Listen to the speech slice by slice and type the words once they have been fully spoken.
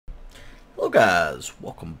Hello guys,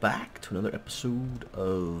 welcome back to another episode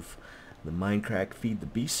of the Mindcrack Feed the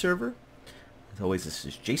Beast server. As always, this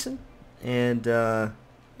is Jason, and I don't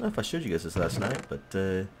know if I showed you guys this last night, but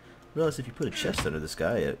realized if you put a chest under this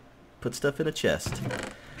guy, it puts stuff in a chest.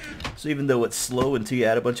 So even though it's slow until you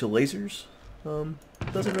add a bunch of lasers,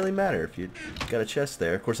 it doesn't really matter if you got a chest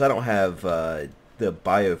there. Of course, I don't have the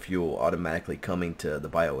biofuel automatically coming to the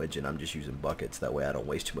bio engine. I'm just using buckets, that way I don't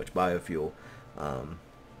waste too much biofuel.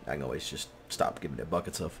 I can always just stop giving it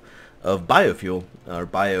buckets of biofuel, or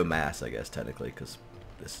biomass, I guess, technically, because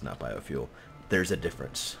this is not biofuel. There's a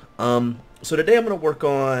difference. So today I'm going to work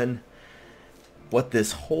on what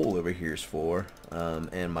this hole over here is for,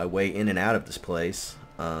 and my way in and out of this place.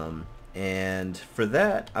 And for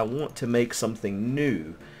that, I want to make something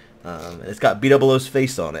new. And it's got B00's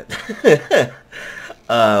face on it.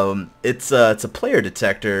 It's a player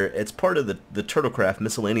detector. It's part of the Turtlecraft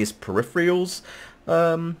miscellaneous peripherals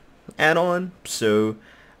add-on, so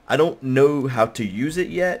I don't know how to use it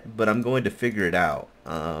yet, but I'm going to figure it out.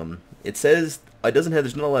 It says it doesn't have.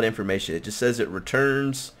 There's not a lot of information. It just says it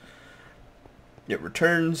returns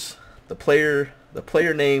the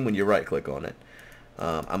player name when you right-click on it.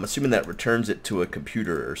 I'm assuming that returns it to a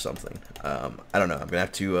computer or something. I don't know. I'm gonna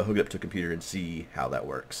have to hook it up to a computer and see how that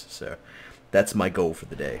works. So that's my goal for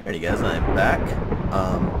the day. Alrighty guys, I'm back.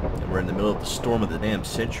 And we're in the middle of the storm of the damn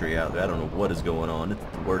century out there. I don't know what is going on. It's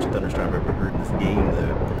the worst thunderstorm I've ever heard in this game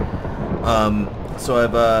though. So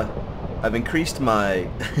I've increased my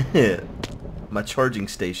my charging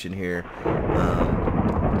station here.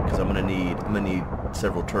 Because I'm gonna need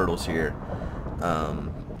several turtles here.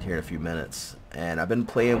 Here in a few minutes. And I've been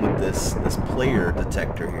playing with this player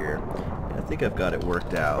detector here. I think I've got it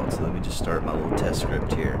worked out, so let me just start my little test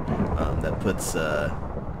script here. That puts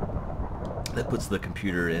the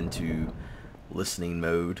computer into listening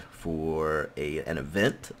mode for an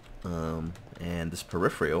event, and this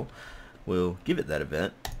peripheral will give it that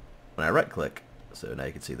event when I right click. So now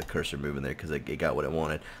you can see the cursor moving there because it got what it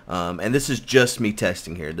wanted. And this is just me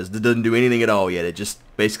testing here. It doesn't do anything at all yet. It just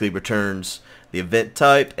basically returns the event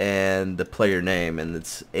type and the player name, and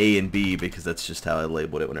it's A and B because that's just how I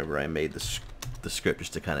labeled it whenever I made the script,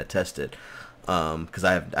 just to kind of test it. Because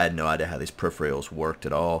I had no idea how these peripherals worked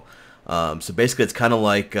at all. So basically it's kind of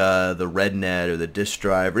like the RedNet or the disk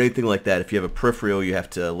drive or anything like that. If you have a peripheral, you have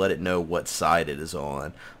to let it know what side it is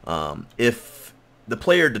on. If the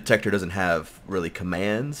player detector doesn't have really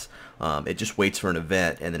commands, it just waits for an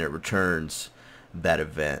event and then it returns that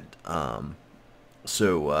event.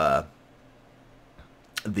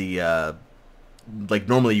 Like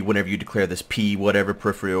normally whenever you declare this P whatever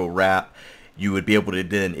peripheral wrap, you would be able to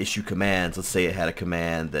then issue commands. Let's say it had a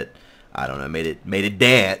command that, I don't know, made it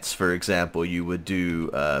dance, for example. You would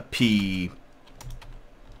do P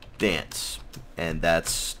dance, and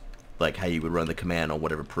that's like how you would run the command on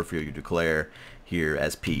whatever peripheral you declare here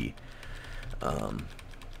as P.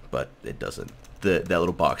 But it doesn't. That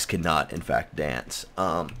little box cannot in fact dance.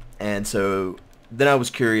 And so then I was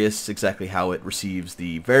curious exactly how it receives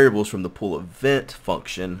the variables from the pull event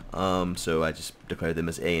function. So I just declared them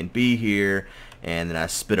as A and B here, and then I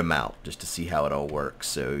spit them out just to see how it all works.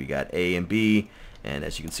 So you got A and B, and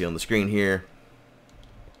as you can see on the screen here,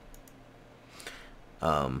 oops,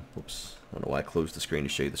 I don't know why I closed the screen to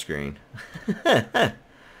show you the screen.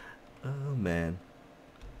 Oh man,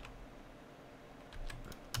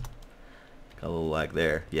 got a little lag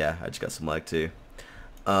there. Yeah, I just got some lag too.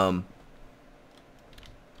 Alright,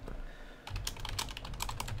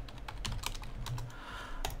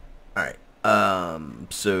 what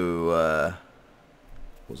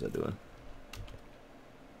was I doing?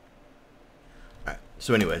 Alright,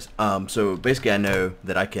 so anyways, so basically I know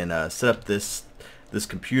that I can set up this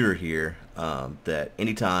computer here, that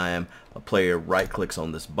anytime a player right clicks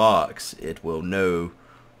on this box, it will know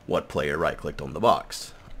what player right clicked on the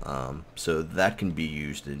box. So that can be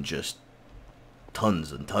used in just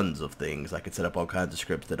tons and tons of things. I could set up all kinds of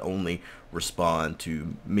scripts that only respond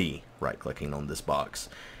to me right clicking on this box,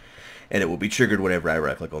 and it will be triggered whenever I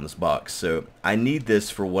right click on this box. So I need this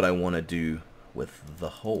for what I want to do with the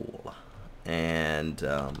hole. And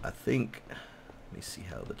I think, let me see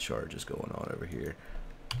how the charge is going on over here.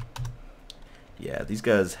 Yeah, these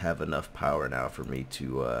guys have enough power now for me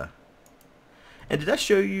to and did I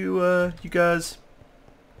show you you guys,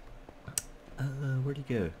 where'd he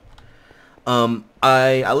go?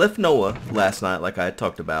 I left Noah last night, like I had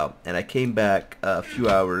talked about, and I came back a few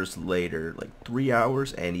hours later, like 3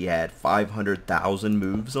 hours, and he had 500,000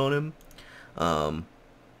 moves on him. I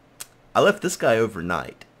left this guy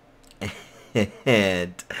overnight,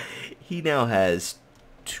 and he now has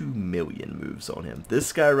 2 million moves on him.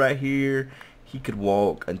 This guy right here, He could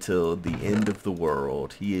walk until the end of the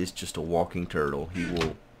world. He is just a walking turtle.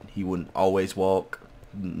 He wouldn't always walk.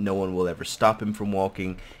 No one will ever stop him from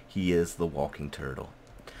walking. He is the walking turtle.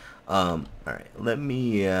 All right, let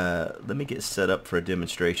me get set up for a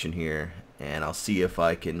demonstration here, and I'll see if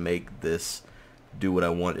I can make this do what I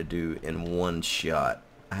want to do in one shot.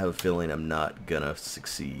 I have a feeling I'm not gonna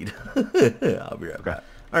succeed. I'll be right back.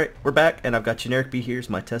 All right, we're back, and I've got Generic B here as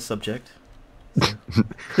my test subject.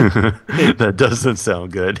 That doesn't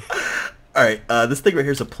sound good. All right, this thing right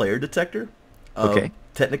here is a player detector. Okay.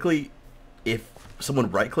 Technically, if someone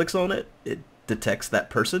right-clicks on it, it detects that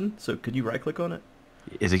person. So could you right-click on it?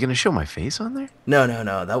 Is it going to show my face on there? No.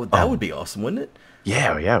 That would be awesome, wouldn't it?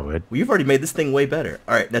 Yeah, it would. Well, you've already made this thing way better.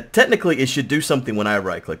 All right, now technically it should do something when I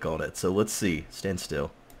right-click on it. So let's see. Stand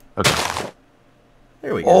still. Okay.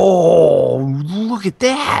 There we go. Oh, look at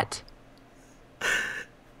that.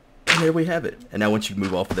 And there we have it. And now once you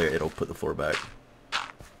move off of there, it'll put the floor back.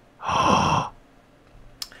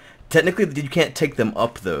 Technically, you can't take them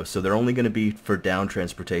up, though, so they're only going to be for down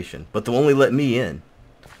transportation. But they'll only let me in.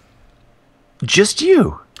 Just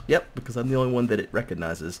you? Yep, because I'm the only one that it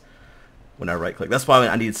recognizes when I right-click. That's why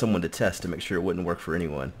I needed someone to test to make sure it wouldn't work for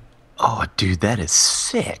anyone. Oh, dude, that is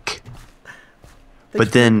sick. Thanks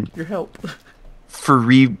but then your help. For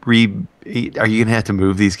are you gonna have to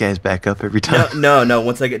move these guys back up every time? No.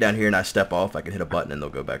 Once I get down here and I step off, I can hit a button and they'll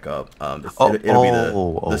go back up. It'll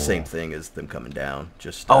be the same thing as them coming down.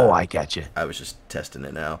 Just I got you. I was just testing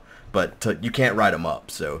it now, but you can't ride them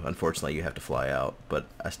up, so unfortunately you have to fly out. But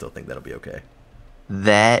I still think that'll be okay.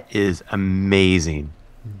 That is amazing.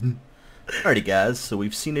 Alrighty guys, so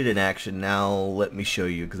we've seen it in action. Now let me show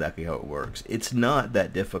you exactly how it works. It's not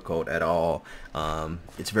that difficult at all.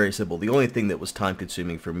 It's very simple. The only thing that was time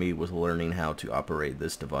consuming for me was learning how to operate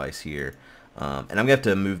this device here. And I'm going to have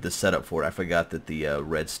to move the setup for it. I forgot that the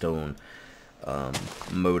redstone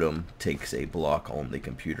modem takes a block on the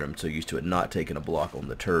computer. I'm so used to it not taking a block on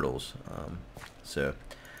the turtles.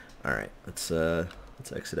 Alright, let's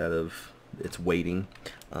exit out of its waiting.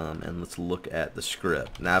 And let's look at the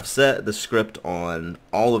script. Now I've set the script on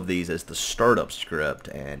all of these as the startup script,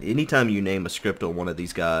 and anytime you name a script on one of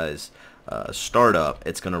these guys startup,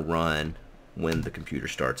 it's going to run when the computer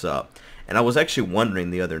starts up. And I was actually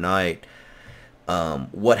wondering the other night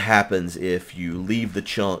what happens if you leave the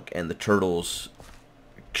chunk and the turtles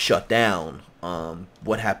shut down.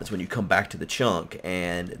 What happens when you come back to the chunk,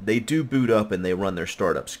 and they do boot up and they run their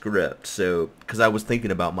startup script. So because I was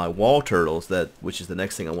thinking about my wall turtles, which is the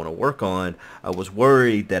next thing I want to work on, I was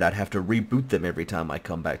worried that I'd have to reboot them every time I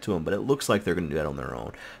come back to them, but it looks like they're going to do that on their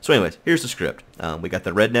own. So anyways, here's the script. We got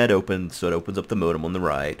the red net open, so it opens up the modem on the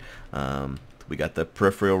right. We got the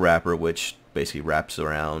peripheral wrapper, which basically wraps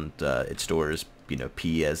around, it stores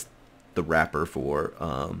P as the wrapper for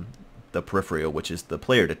the peripheral, which is the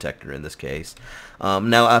player detector in this case.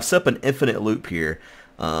 Now I've set up an infinite loop here.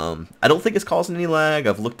 I don't think it's causing any lag.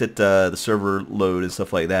 I've looked at the server load and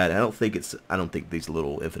stuff like that. I don't think these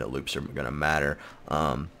little infinite loops are going to matter.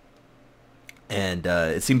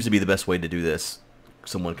 It seems to be the best way to do this.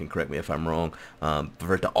 Someone can correct me if I'm wrong.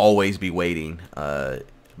 For it to always be waiting,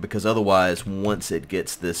 because otherwise, once it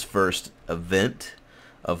gets this first event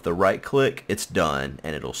of the right click, it's done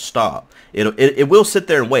and it'll stop. It will sit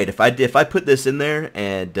there and wait. If I put this in there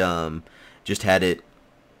and just had it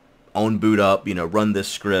on boot up, run this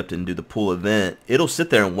script and do the pull event, it'll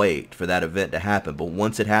sit there and wait for that event to happen. But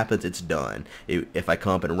once it happens, it's done. If I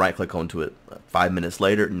come up and right click onto it 5 minutes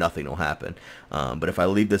later, nothing will happen. But if I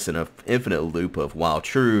leave this in an infinite loop of while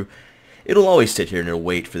true, it'll always sit here and it'll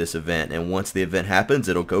wait for this event. And once the event happens,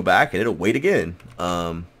 it'll go back and it'll wait again.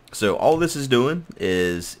 So all this is doing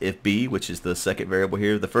is if B, which is the second variable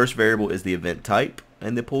here, the first variable is the event type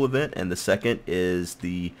and the pull event, and the second is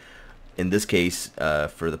in this case,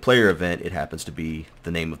 for the player event, it happens to be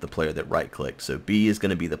the name of the player that right-clicked. So B is going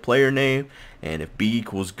to be the player name, and if B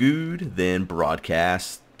equals good, then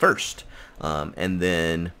broadcast first. And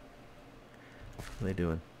then, what are they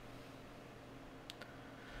doing?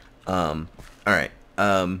 All right.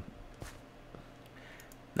 Now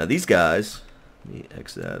these guys, let me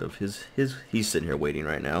exit out of his he's sitting here waiting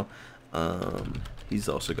right now. He's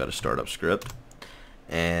also got a startup script,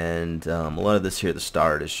 and a lot of this here at the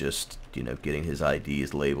start is just getting his ID,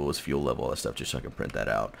 his label, his fuel level, all that stuff, just so I can print that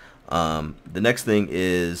out. The next thing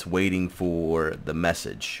is waiting for the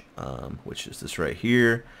message, which is this right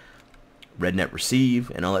here, rednet receive,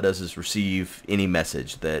 and all it does is receive any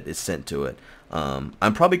message that is sent to it.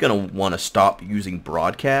 I'm probably going to want to stop using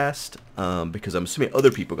broadcast because I'm assuming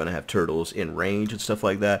other people are going to have turtles in range and stuff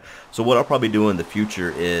like that. So what I'll probably do in the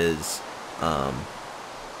future is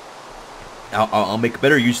I'll make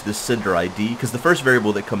better use of this sender ID, because the first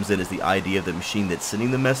variable that comes in is the ID of the machine that's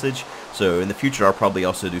sending the message. So in the future, I'll probably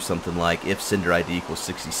also do something like if sender ID equals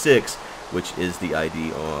 66, which is the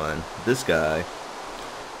ID on this guy,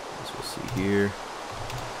 as we'll see here,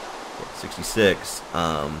 yeah, 66.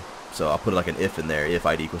 So I'll put like an if in there, if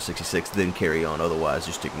ID equals 66, then carry on, otherwise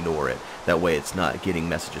just ignore it. That way it's not getting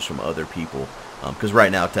messages from other people. Because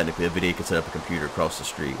right now, technically, a video can set up a computer across the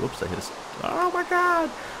street. Whoops, I hit a... Oh my god!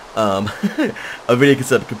 A video can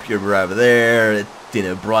set up a computer right over there, it,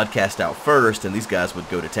 broadcast out first, and these guys would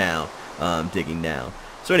go to town, digging down.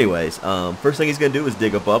 So anyways, first thing he's going to do is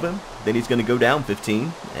dig above him, then he's going to go down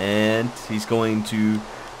 15, and he's going to,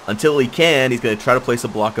 until he can, he's going to try to place a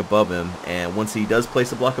block above him, and once he does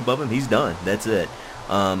place a block above him, he's done. That's it.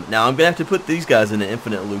 Now I'm going to have to put these guys in an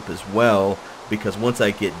infinite loop as well, because once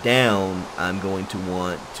I get down, I'm going to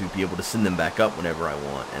want to be able to send them back up whenever I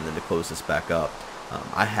want, and then to close this back up.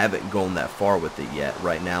 I haven't gone that far with it yet.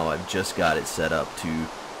 Right now, I've just got it set up to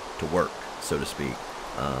work, so to speak.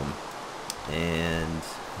 And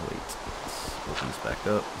wait, let's open this back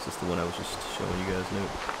up. Is this the one I was just showing you guys? Nope.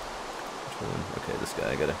 Which one? Okay, this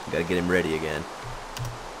guy. I gotta get him ready again.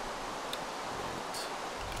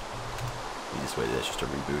 Easiest way to do this is just to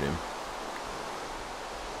reboot him.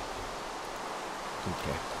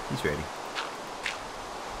 Okay, he's ready.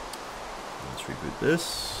 Let's reboot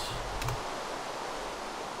this.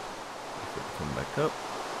 Come back up.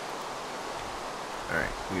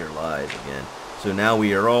 Alright, we are live again. So now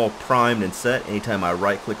we are all primed and set. Anytime I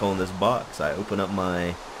right click on this box, I open up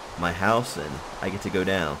my house and I get to go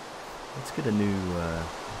down. Let's get a new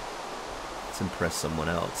let's impress someone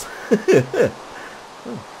else.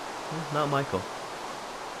 Oh, not Michael.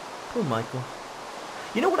 Poor Michael.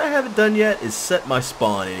 You know what I haven't done yet is set my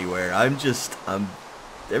spawn anywhere. I'm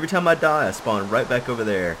every time I die, I spawn right back over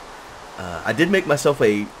there. I did make myself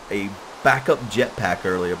a backup jetpack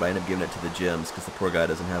earlier, but I ended up giving it to the gyms because the poor guy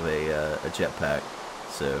doesn't have a jetpack.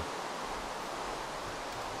 So,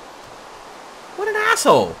 what an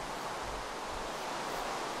asshole!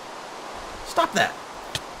 Stop that!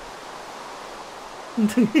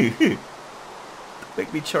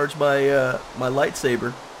 Make me charge my my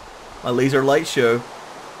lightsaber, my laser light show.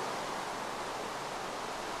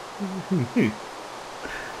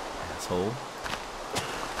 Asshole.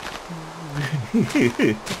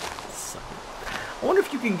 I wonder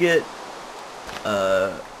if you can get,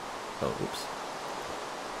 oh, oops.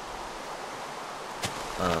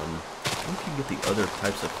 I wonder if you can get the other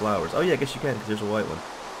types of flowers. Oh yeah, I guess you can, because there's a white one.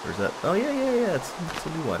 Or is that, oh yeah, it's a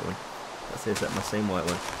new white one. Let's say, is that my same white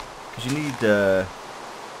one? Because you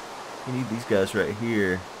need these guys right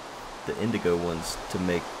here, the indigo ones, to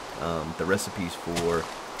make, the recipes for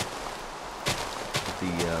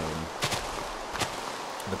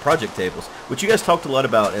the project tables, which you guys talked a lot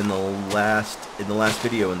about in the last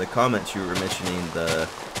video. In the comments, you were mentioning the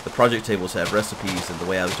project tables have recipes, and the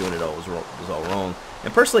way I was doing it all was all wrong.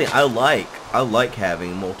 And personally, I like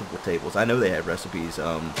having multiple tables. I know they have recipes.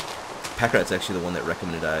 Packrat's actually the one that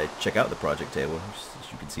recommended I check out the project table,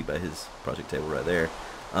 as you can see by his project table right there.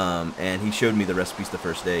 And he showed me the recipes the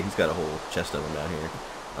first day. He's got a whole chest of them down here.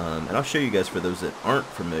 And I'll show you guys for those that aren't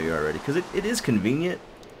familiar already, because it is convenient.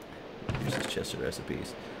 Here's his chest of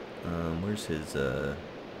recipes. Where's his, one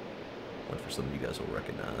for some of you guys will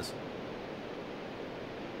recognize.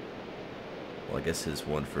 Well, I guess his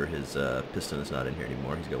one for his piston is not in here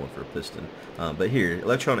anymore. He's got one for a piston. But here,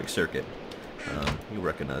 electronic circuit. You'll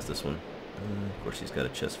recognize this one. Of course, he's got a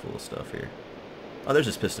chest full of stuff here. Oh, there's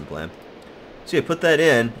his piston plan. So you put that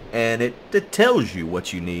in, and it tells you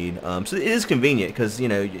what you need. So it is convenient, because, you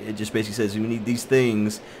know, it just basically says we need these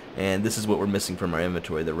things, and this is what we're missing from our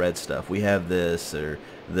inventory, the red stuff. We have this or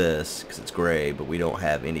this, because it's gray, but we don't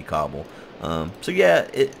have any cobble. So yeah,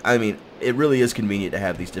 I mean, it really is convenient to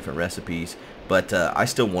have these different recipes, but I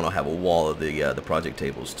still want to have a wall of the project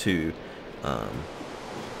tables too,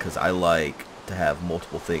 because I like to have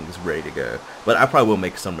multiple things ready to go. But I probably will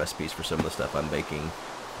make some recipes for some of the stuff I'm making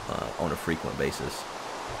on a frequent basis.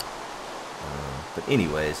 But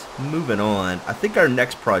anyways, moving on. I think our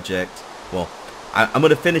next project, well, I'm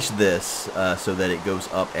gonna finish this so that it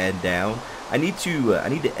goes up and down. I need to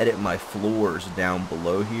edit my floors down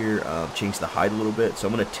below here, change the height a little bit. So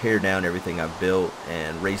I'm gonna tear down everything I've built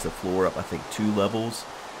and raise the floor up, I think, 2 levels.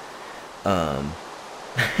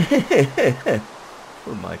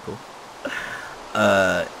 Poor Michael.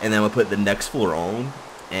 And then I'm gonna put the next floor on,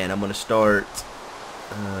 and I'm gonna start.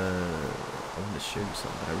 I want to show you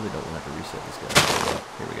something. I really don't want to have to reset this guy.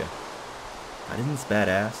 Here we go. God, isn't this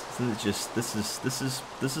badass? Isn't it just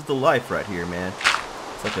this is the life right here, man.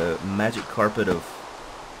 It's like a magic carpet of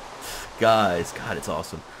guys. God, it's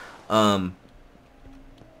awesome.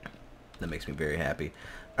 That makes me very happy.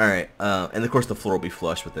 All right, and of course the floor will be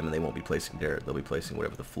flush with them, and they won't be placing dirt. They'll be placing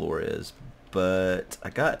whatever the floor is. But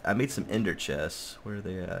I made some ender chests. Where are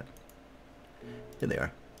they at? Here they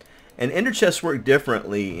are. And ender chests work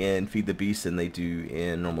differently in Feed the Beast than they do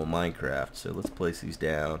in normal Minecraft. So let's place these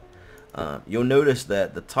down. You'll notice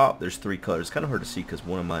that the top there's 3 colors. It's kind of hard to see because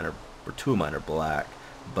 2 of mine are black,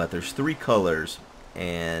 but there's 3 colors,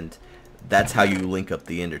 and that's how you link up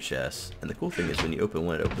the ender chests. And the cool thing is when you open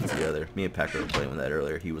one, it opens the other. Me and Packer were playing with that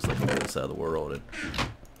earlier. He was like on the other side of the world,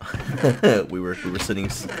 and we were sending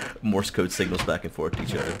Morse code signals back and forth to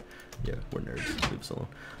each other. Yeah, we're nerds. Leave us alone.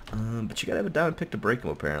 But you gotta have a diamond pick to break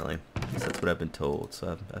them, apparently. At least that's what I've been told.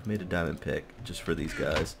 So I've made a diamond pick just for these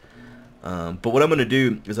guys. But what I'm gonna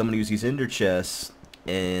do is I'm gonna use these ender chests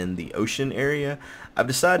in the ocean area. I've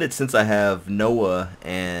decided, since I have Noah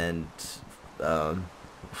and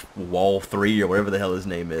Wall 3 or whatever the hell his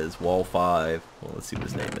name is, Wall 5. Well, let's see what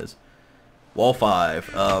his name is. Wall 5,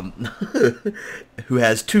 who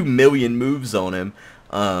has 2 million moves on him.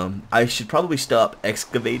 I should probably stop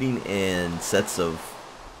excavating in sets of,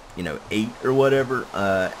 8 or whatever.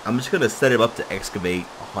 I'm just gonna set him up to excavate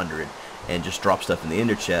 100 and just drop stuff in the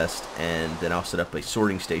ender chest, and then I'll set up a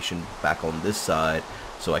sorting station back on this side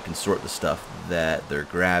so I can sort the stuff that they're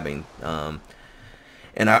grabbing.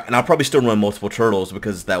 And I'll probably still run multiple turtles,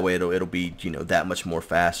 because that way it'll be that much more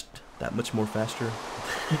faster. That's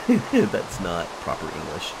not proper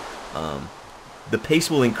English. The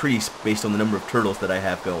pace will increase based on the number of turtles that I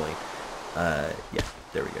have going. Yeah,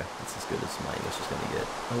 there we go. That's as good as my English is gonna get.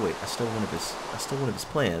 Oh wait, I stole one of his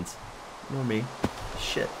plans. Ignore me.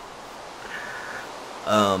 Shit.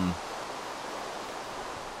 But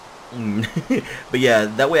yeah,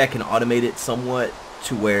 that way I can automate it somewhat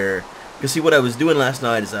to where. Because see, what I was doing last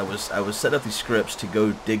night is I was set up these scripts to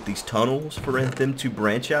go dig these tunnels for them to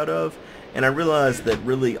branch out of, and I realized that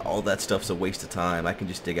really all that stuff's a waste of time. I can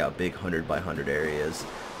just dig out big 100 by 100 areas,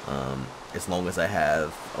 as long as I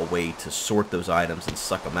have a way to sort those items and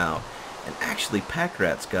suck them out. And actually,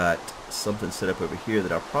 Packrat's got something set up over here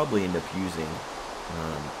that I'll probably end up using,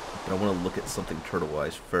 but I want to look at something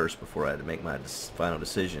turtle-wise first before I make my final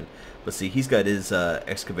decision. But see, he's got his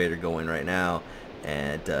excavator going right now,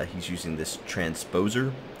 and he's using this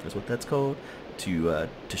transposer, is what that's called, to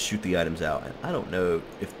shoot the items out. And I don't know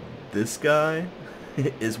if this guy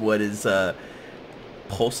is what is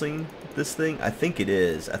pulsing this thing. I think it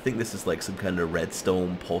is. I think this is like some kind of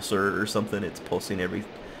redstone pulsar or something. It's pulsing every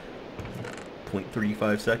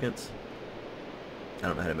 0.35 seconds. I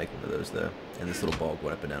don't know how to make one of those though. And this little ball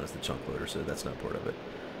going up and down is the chunk loader, so that's not part of it,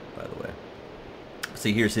 by the way.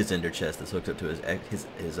 See, here's his ender chest that's hooked up to his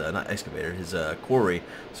not excavator, his quarry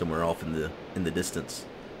somewhere off in the distance.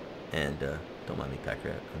 And don't mind me,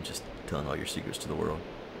 Packrat. I'm just telling all your secrets to the world.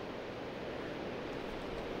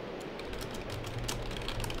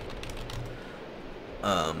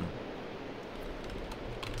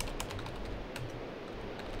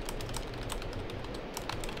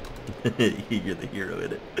 You're the hero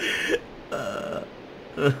in it.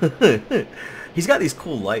 He's got these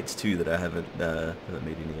cool lights too that I haven't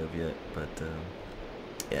made any of yet. But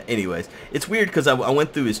yeah. Anyways, it's weird because I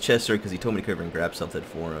went through his chest because he told me to come over and grab something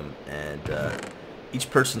for him, and each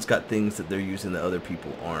person's got things that they're using that other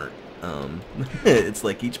people aren't. It's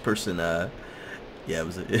like each person. Yeah, it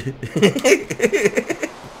was a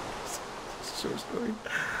short story.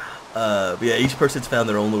 But yeah, each person's found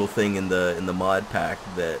their own little thing in the mod pack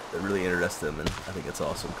that really interests them, and I think it's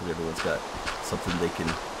awesome because everyone's got something they can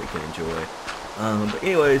enjoy. But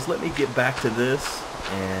anyways, let me get back to this,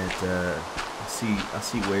 and I'll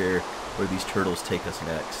see where these turtles take us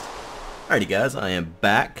next. Alrighty, guys, I am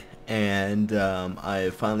back, and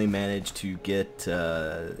I finally managed to get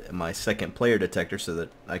my second player detector so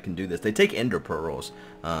that I can do this. They take ender pearls,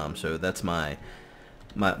 so that's my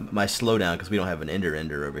slowdown because we don't have an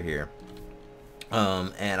ender over here.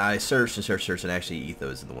 And I searched and actually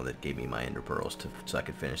Ethos is the one that gave me my ender pearls so I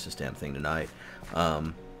could finish this damn thing tonight.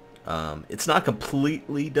 It's not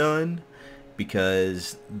completely done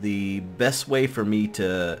because the best way for me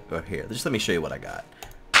to here, just let me show you what I got.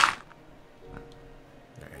 Alright,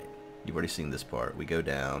 you've already seen this part. We go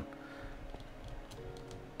down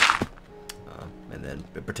and then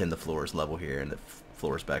pretend the floor is level here and the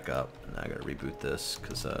floor is back up. And I gotta reboot this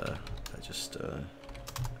because I just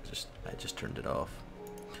turned it off.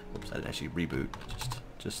 Oops, I didn't actually reboot.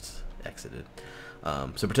 Just exited.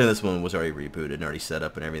 So pretend this one was already rebooted and already set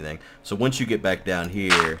up and everything. So once you get back down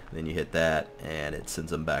here, then you hit that and it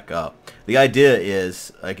sends them back up. The idea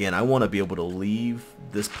is, again, I want to be able to leave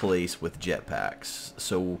this place with jetpacks.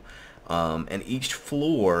 So, and each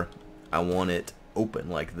floor, I want it open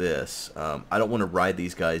like this. I don't want to ride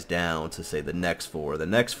these guys down to say the next floor,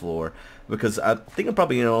 because I think I'm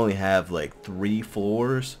probably gonna only have like 3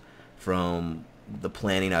 floors from the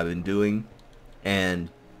planning I've been doing, and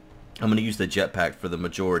I'm gonna use the jetpack for the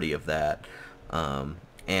majority of that.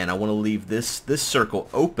 And I want to leave this circle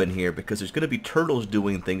open here because there's going to be turtles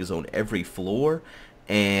doing things on every floor,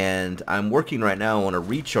 and I'm working right now on a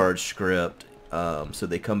recharge script, so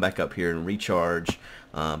they come back up here and recharge.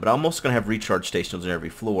 But I'm also going to have recharge stations on every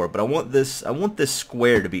floor. But I want this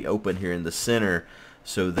square to be open here in the center,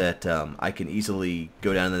 so that I can easily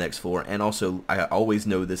go down to the next floor. And also, I always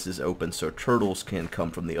know this is open, so turtles can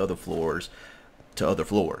come from the other floors to other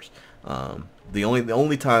floors. The only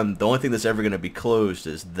thing that's ever going to be closed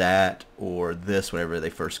is that or this whenever they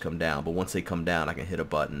first come down. But once they come down, I can hit a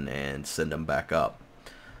button and send them back up.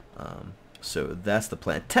 So that's the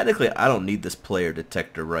plan. Technically, I don't need this player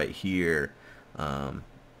detector right here. And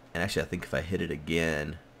actually, I think if I hit it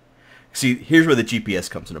again, see, here's where the GPS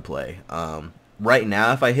comes into play. Right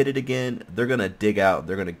now, if I hit it again, they're gonna dig out.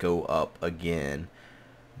 They're gonna go up again.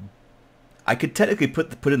 I could technically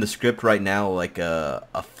put in the script right now like a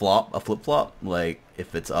flip-flop, like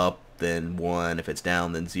if it's up then 1, if it's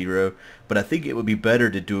down then 0. But I think it would be better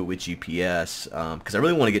to do it with GPS, because I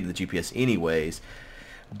really want to get into the GPS anyways.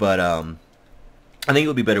 But I think it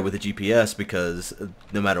would be better with the GPS because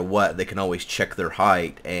no matter what, they can always check their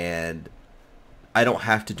height, and I don't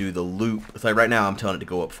have to do the loop. It's like right now I'm telling it to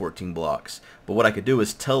go up 14 blocks. But what I could do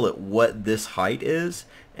is tell it what this height is,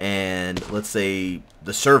 and let's say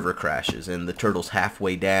the server crashes and the turtle's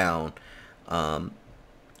halfway down. And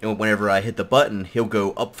whenever I hit the button, he'll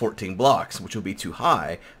go up 14 blocks, which will be too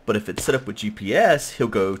high. But if it's set up with GPS, he'll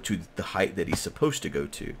go to the height that he's supposed to go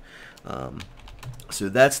to. So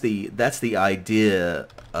that's the idea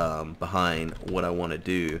behind what I want to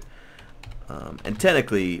do. And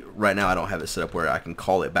technically, right now I don't have it set up where I can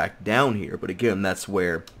call it back down here. But again, that's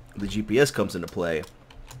where the GPS comes into play,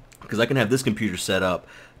 because I can have this computer set up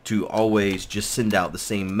to always just send out the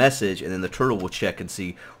same message, and then the turtle will check and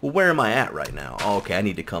see, well, where am I at right now? Oh, okay, I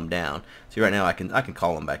need to come down. See, right now I can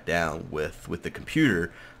call them back down with the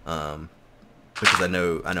computer, because I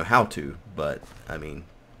know how to. But I mean,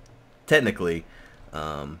 technically,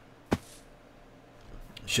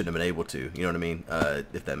 shouldn't have been able to, you know what I mean,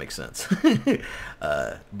 if that makes sense.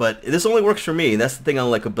 But this only works for me. That's the thing I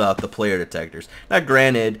like about the player detectors. Now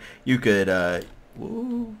granted, you could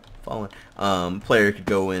player could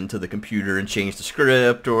go into the computer and change the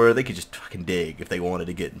script, or they could just fucking dig if they wanted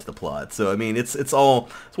to get into the plot. So I mean, it's one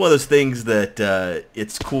of those things that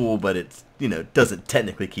it's cool, but it's, you know, doesn't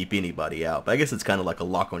technically keep anybody out. But I guess it's kind of like a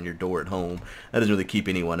lock on your door at home. That doesn't really keep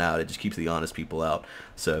anyone out. It just keeps the honest people out.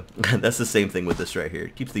 So that's the same thing with this right here.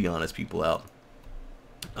 It keeps the honest people out.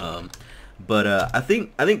 But I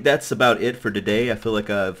think that's about it for today. I feel like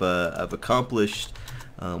I've accomplished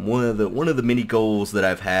one of the many goals that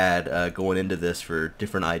I've had going into this for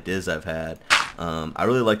different ideas I've had. I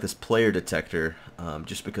really like this player detector,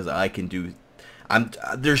 just because I can do.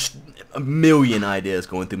 There's a million ideas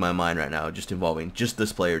going through my mind right now, just involving just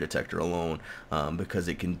this player detector alone, because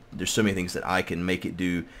there's so many things that I can make it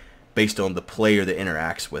do based on the player that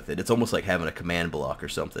interacts with it. It's almost like having a command block or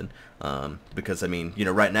something, because I mean, you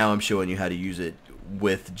know, right now I'm showing you how to use it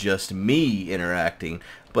with just me interacting,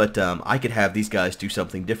 but I could have these guys do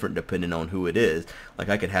something different depending on who it is. Like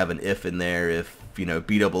I could have an if in there. If, you know,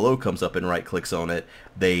 B00 comes up and right clicks on it,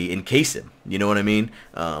 they encase him, you know what I mean?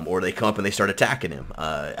 Or they come up and they start attacking him.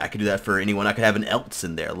 I could do that for anyone. I could have an else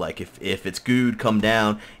in there, like if it's Good, come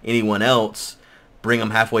down, anyone else, bring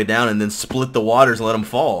them halfway down and then split the waters and let them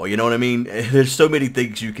fall, you know what I mean? There's so many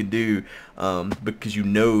things you can do, because you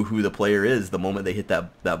know who the player is the moment they hit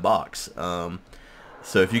that box.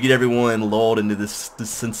 So if you get everyone lulled into this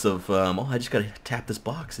sense of, oh, I just gotta tap this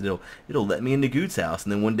box and it'll let me into Good's house,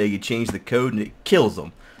 and then one day you change the code and it kills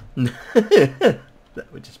them.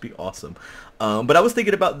 That would just be awesome. But I was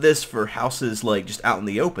thinking about this for houses like just out in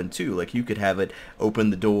the open too. Like you could have it open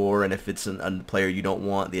the door, and if it's a player you don't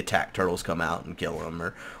want, the attack turtles come out and kill them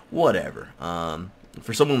or whatever.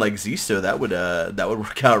 For someone like Zisto, that would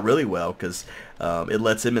work out really well, because it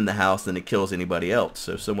lets him in the house and it kills anybody else.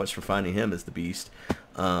 So much for finding him as the beast.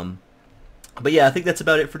 But yeah, I think that's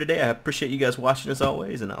about it for today. I appreciate you guys watching as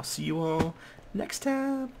always, and I'll see you all next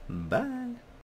time. Bye.